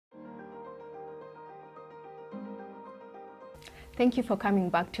Thank you for coming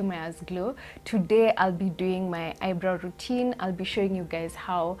back to my Glow. Today I'll be doing my eyebrow routine. I'll be showing you guys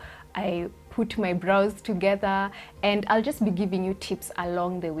how I put my brows together, and I'll just be giving you tips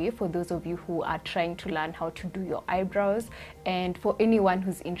along the way for those of you who are trying to learn how to do your eyebrows, and for anyone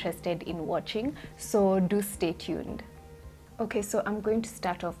who's interested in watching, so do stay tuned. Okay, so I'm going to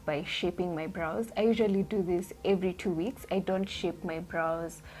start off by shaping my brows. I usually do this every 2 weeks. I don't shape my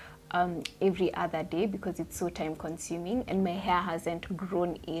brows every other day because it's so time consuming and my hair hasn't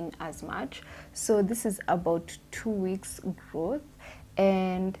grown in as much. So this is about 2 weeks growth,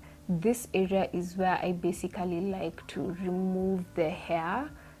 and this area is where I basically like to remove the hair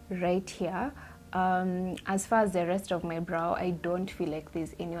right here. As far as the rest of my brow, I don't feel like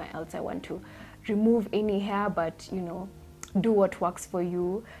there's anywhere else I want to remove any hair, but you know, do what works for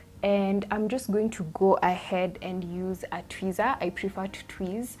you. And I'm just going to go ahead and use a tweezer. I prefer to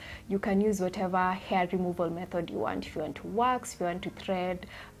tweeze. You can use whatever hair removal method you want. If you want to wax, if you want to thread,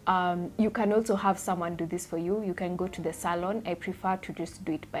 you can also have someone do this for you. You can go to the salon. I prefer to just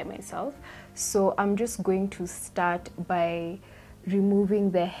do it by myself. So I'm just going to start by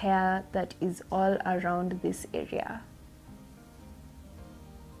removing the hair that is all around this area.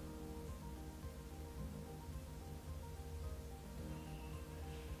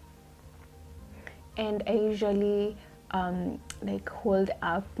 And I usually like hold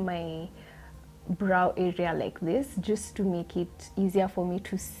up my brow area like this just to make it easier for me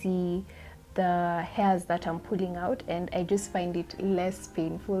to see the hairs that I'm pulling out, and I just find it less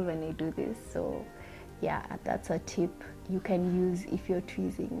painful when I do this. So yeah, that's a tip you can use if you're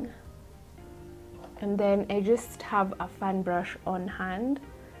tweezing. And then I just have a fan brush on hand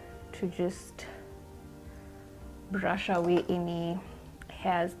to just brush away any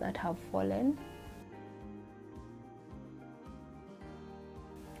hairs that have fallen.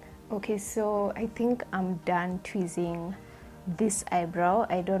 Okay, so I think I'm done tweezing this eyebrow.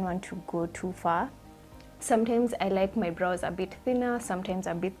 I don't want to go too far. Sometimes I like my brows a bit thinner, sometimes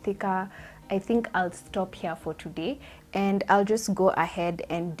a bit thicker. I think I'll stop here for today, and I'll just go ahead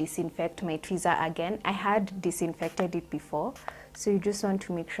and disinfect my tweezer again. I had disinfected it before, so you just want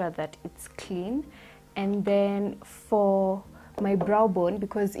to make sure that it's clean. And then for my brow bone,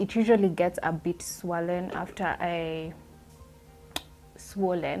 because it usually gets a bit swollen after I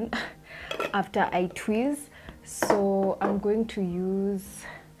tweeze, so I'm going to use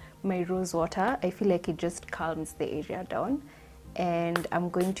my rose water. I feel like it just calms the area down, and I'm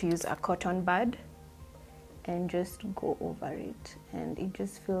going to use a cotton bud and just go over it, and it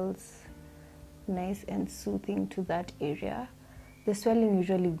just feels nice and soothing to that area. The swelling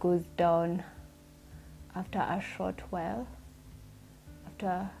usually goes down after a short while,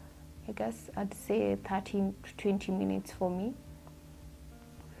 after I guess I'd say 30 to 20 minutes for me.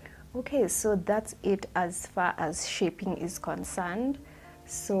 Okay, so that's it as far as shaping is concerned.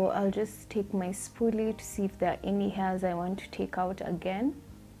 So I'll just take my spoolie to see if there are any hairs I want to take out again.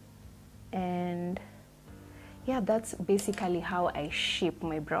 And yeah, that's basically how I shape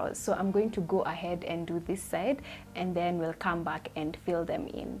my brows. So I'm going to go ahead and do this side, and then we'll come back and fill them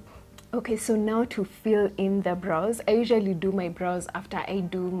in. Okay, so now to fill in the brows, I usually do my brows after I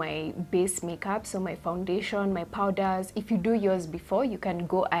do my base makeup, so my foundation, my powders. If you do yours before, you can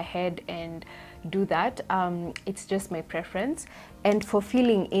go ahead and do that. It's just my preference. And for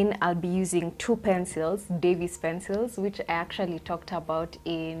filling in, I'll be using 2 pencils, Davis pencils, which I actually talked about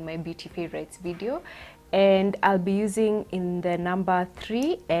in my beauty favorites video. And I'll be using in the number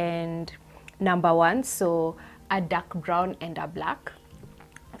 3 and number 1, so a dark brown and a black.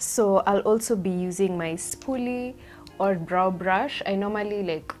 So I'll also be using my spoolie or brow brush. I normally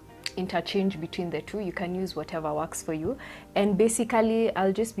like interchange between the two. You can use whatever works for you. And basically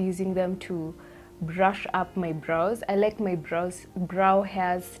I'll just be using them to brush up my brows. I like my brow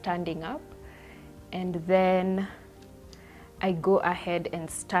hairs standing up, and then I go ahead and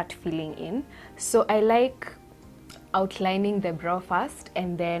start filling in. So I like outlining the brow first,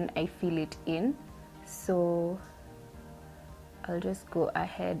 and then I fill it in. So I'll just go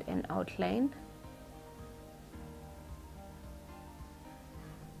ahead and outline.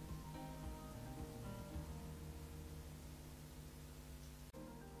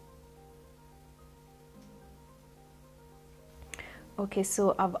 Okay,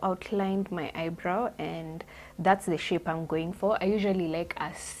 so I've outlined my eyebrow, and that's the shape I'm going for. I usually like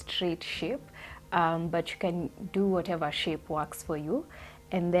a straight shape, but you can do whatever shape works for you.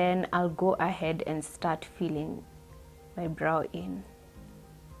 And then I'll go ahead and start filling my brow in.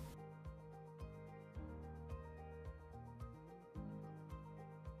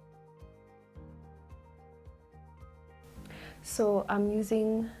 So I'm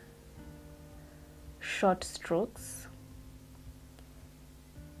using short strokes.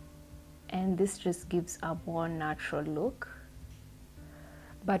 and this just gives a more natural look.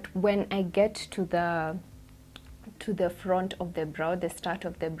 But when I get to the front of the brow, the start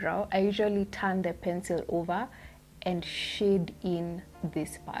of the brow, I usually turn the pencil over and shade in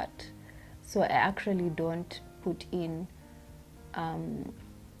this part. So I actually don't put in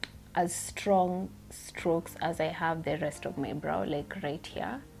as strong strokes as I have the rest of my brow, like right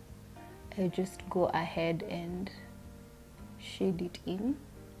here. I just go ahead and shade it in.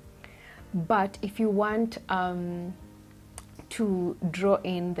 But if you want to draw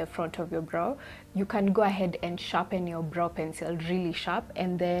in the front of your brow, you can go ahead and sharpen your brow pencil really sharp,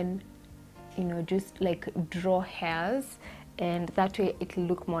 and then, you know, just like draw hairs, and that way it'll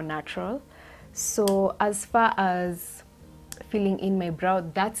look more natural. So as far as filling in my brow,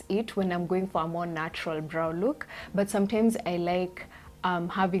 that's it when I'm going for a more natural brow look. But sometimes I like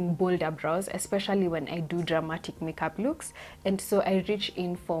having bolder brows, especially when I do dramatic makeup looks, and so I reach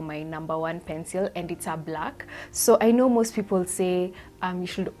in for my #1 pencil, and it's a black. So I know most people say you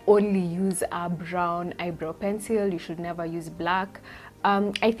should only use a brown eyebrow pencil, you should never use black.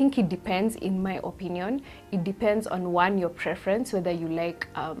 I think it depends. In my opinion, it depends on, one, your preference, whether you like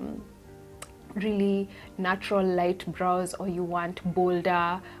really natural light brows or you want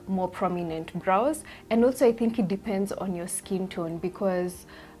bolder, more prominent brows. And also I think it depends on your skin tone, because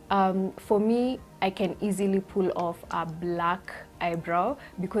for me, I can easily pull off a black eyebrow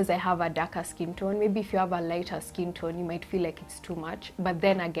because I have a darker skin tone. Maybe if you have a lighter skin tone, you might feel like it's too much, but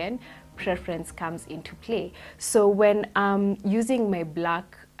then again, preference comes into play. So when I'm using my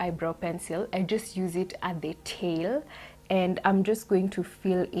black eyebrow pencil, I just use it at the tail, and I'm just going to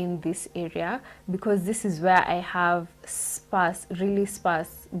fill in this area because this is where I have sparse, really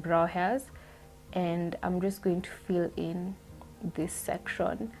sparse brow hairs, and I'm just going to fill in this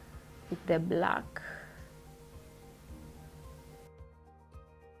section with the black.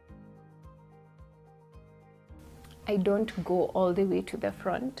 I don't go all the way to the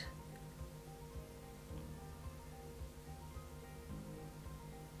front.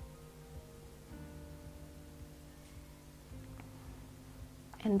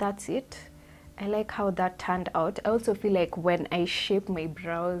 And that's it. I like how that turned out. I also feel like when I shape my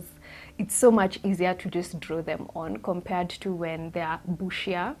brows, it's so much easier to just draw them on compared to when they're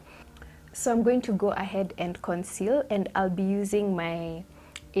bushier. So I'm going to go ahead and conceal, and I'll be using my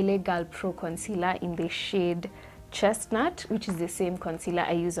Eyebrow Pro concealer in the shade Chestnut, which is the same concealer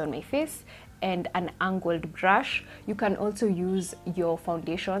I use on my face, and an angled brush. You can also use your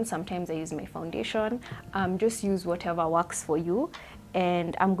foundation. Sometimes I use my foundation. Just use whatever works for you.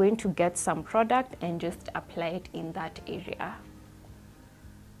 And I'm going to get some product and just apply it in that area.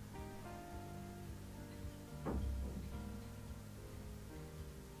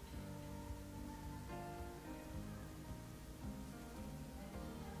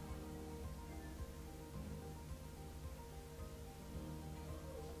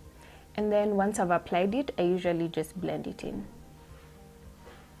 And then once I've applied it, I usually just blend it in.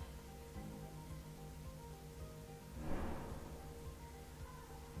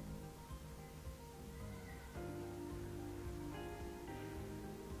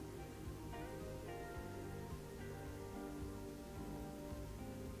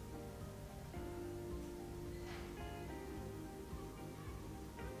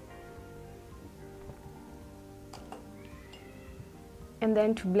 And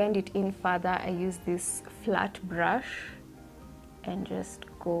then to blend it in further, I use this flat brush and just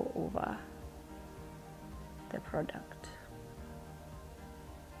go over the product.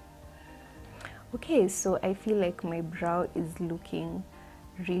 Okay, so I feel like my brow is looking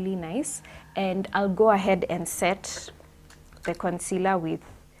really nice, and I'll go ahead and set the concealer with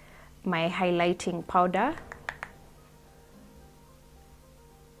my highlighting powder.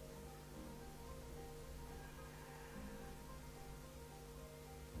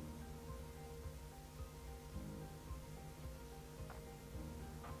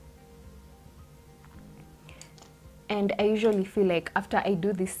 And I usually feel like after I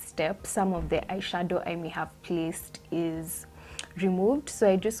do this step, some of the eyeshadow I may have placed is removed. So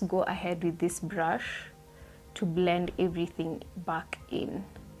I just go ahead with this brush to blend everything back in.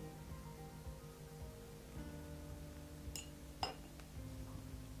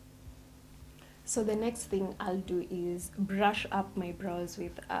 So the next thing I'll do is brush up my brows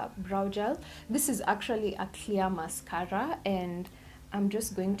with a brow gel. This is actually a clear mascara, and I'm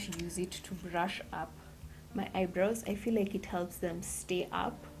just going to use it to brush up my eyebrows. I feel like it helps them stay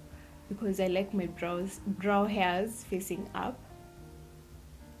up because I like my brow hairs facing up.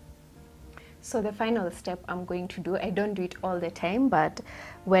 So the final step I'm going to do, I don't do it all the time, but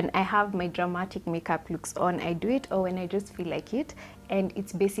when I have my dramatic makeup looks on, I do it, or when I just feel like it, and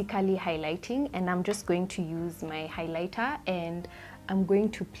it's basically highlighting. And I'm just going to use my highlighter, and I'm going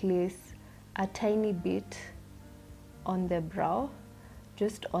to place a tiny bit on the brow,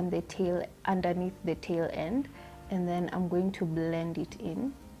 just on the tail, underneath the tail end, and then I'm going to blend it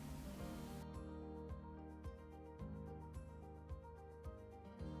in.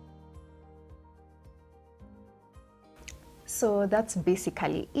 So that's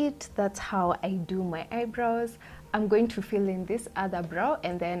basically it. That's how I do my eyebrows. I'm going to fill in this other brow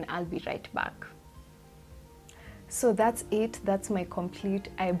and then I'll be right back. So that's it. That's my complete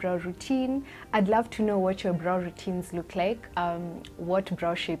eyebrow routine. I'd love to know what your brow routines look like, what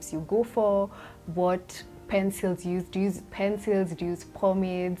brow shapes you go for, what pencils you use. Do you use pencils? Do you use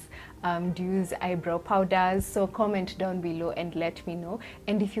pomades? Do you use eyebrow powders? So comment down below and let me know.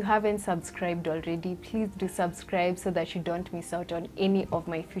 And if you haven't subscribed already, please do subscribe so that you don't miss out on any of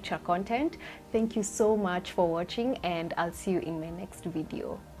my future content. Thank you so much for watching, and I'll see you in my next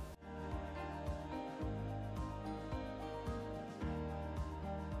video.